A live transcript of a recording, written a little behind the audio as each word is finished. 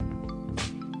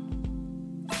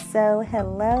So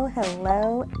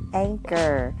hello,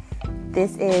 Anchor.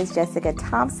 This is Jessica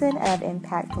Thompson of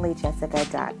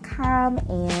ImpactfullyJessica.com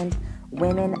and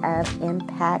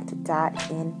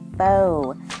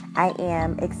WomenOfImpact.info. I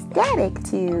am ecstatic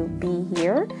to be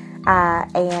here,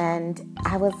 and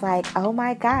I was like, oh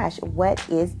my gosh, what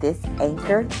is this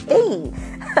Anchor thing?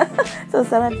 So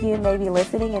some of you may be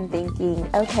listening and thinking,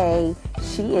 okay,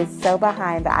 she is so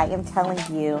behind, but I am telling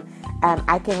you,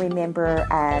 I can remember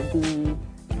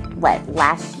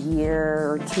last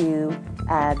year or two,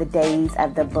 the days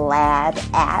of the Blab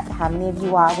app. How many of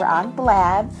you all were on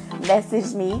Blab?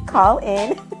 Message me, call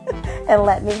in, and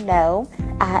let me know.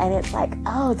 And it's like,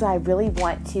 oh, do I really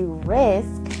want to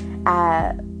risk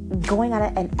going on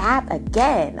an app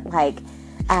again?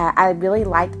 I really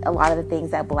liked a lot of the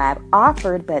things that Blab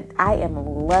offered, but I am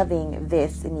loving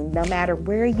this. I mean, no matter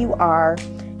where you are,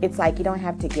 it's like you don't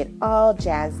have to get all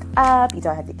jazzed up. You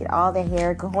don't have to get all the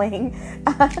hair going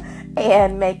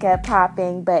and makeup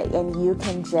popping, and you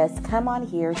can just come on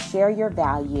here, share your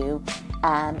value.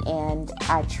 And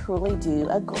I truly do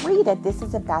agree that this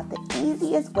is about the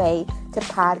easiest way to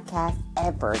podcast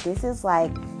ever. This is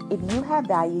like, if you have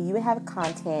value, you have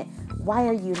content, why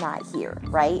are you not here,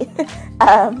 right?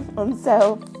 And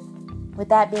so with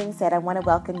that being said, I want to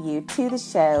welcome you to the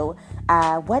show.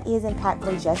 What is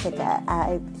Impactfully Jessica?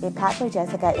 Impactfully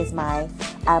Jessica is my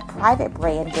private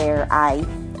brand where I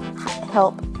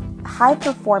help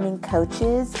high-performing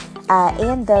coaches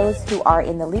and those who are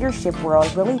in the leadership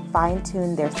world really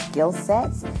fine-tune their skill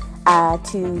sets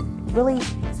to really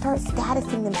start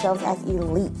statusing themselves as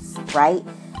elites, right?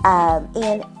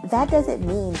 And that doesn't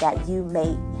mean that you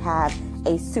may have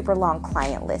a super long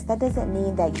client list. That doesn't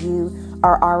mean that you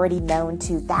are already known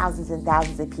to thousands and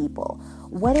thousands of people.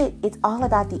 It's all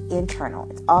about the internal.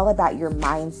 It's all about your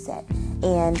mindset.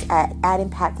 And at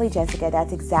Impactfully Jessica,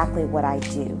 that's exactly what I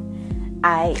do.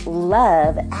 I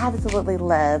absolutely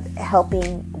love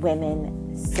helping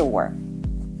women soar.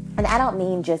 And I don't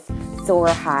mean just soar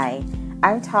high.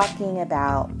 I'm talking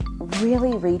about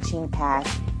really reaching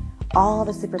past all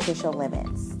the superficial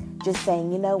limits. Just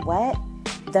saying, you know what?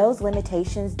 Those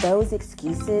limitations, those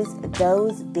excuses,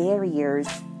 those barriers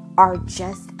are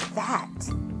just that.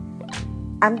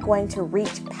 I'm going to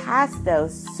reach past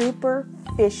those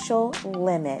superficial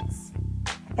limits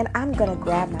and I'm going to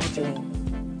grab my dream.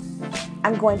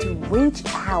 I'm going to reach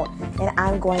out and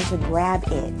I'm going to grab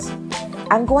it.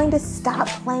 I'm going to stop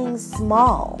playing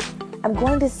small. I'm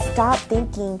going to stop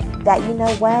thinking that, you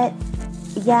know what?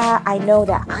 Yeah, I know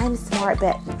that I'm smart,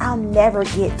 but I'll never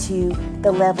get to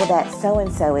the level that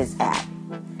so-and-so is at.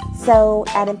 So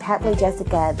at Impactfully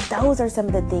Jessica, those are some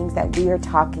of the things that we are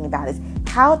talking about, is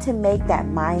how to make that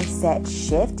mindset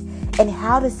shift and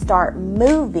how to start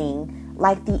moving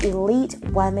like the elite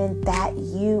woman that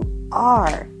you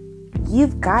are.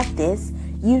 You've got this.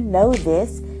 You know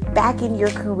this. Back in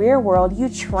your career world, you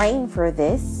train for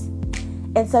this.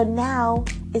 And so now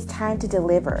it's time to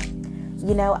deliver.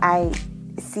 You know, I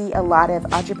see a lot of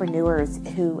entrepreneurs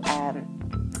who, I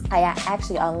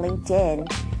actually on LinkedIn,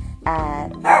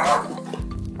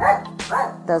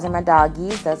 those are my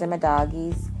doggies.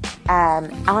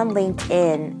 On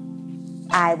LinkedIn,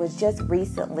 I was just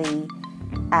recently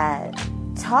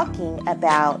talking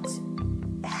about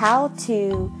how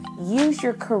to use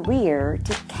your career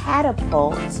to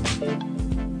catapult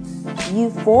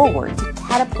you forward, to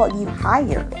catapult you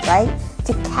higher, right?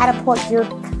 To catapult your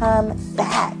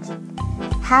comeback.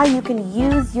 How you can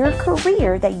use your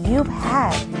career that you've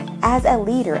had as a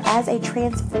leader, as a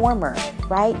transformer,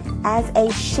 right? As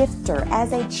a shifter,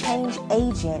 as a change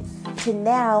agent, to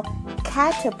now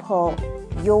catapult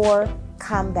your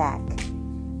comeback.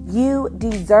 You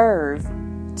deserve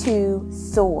to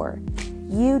soar.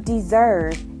 You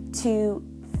deserve to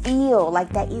feel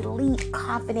like that elite,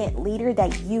 confident leader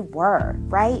that you were,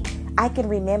 right? I can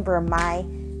remember my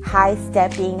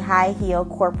high-stepping, high-heel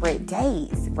corporate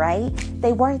days, right?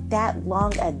 They weren't that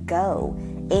long ago.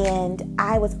 And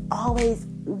I was always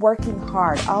working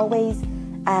hard, always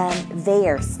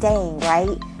there, staying,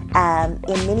 right?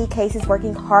 In many cases,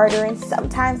 working harder and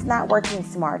sometimes not working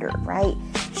smarter, right?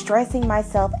 Stressing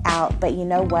myself out. But you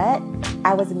know what?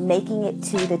 I was making it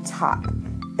to the top.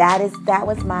 That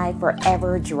was my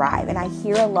forever drive. And I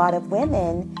hear a lot of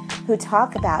women who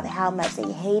talk about how much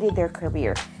they hated their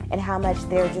career and how much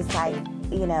they're just like,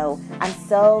 you know, I'm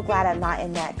so glad I'm not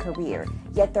in that career.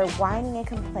 Yet they're whining and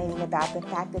complaining about the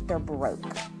fact that they're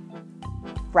broke,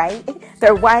 right?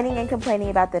 They're whining and complaining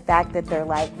about the fact that they're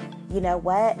like, you know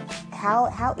what?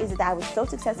 How is it that I was so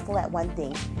successful at one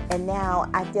thing and now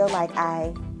I feel like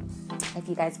if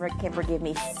you guys can forgive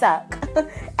me, suck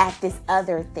at this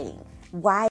other thing? Why?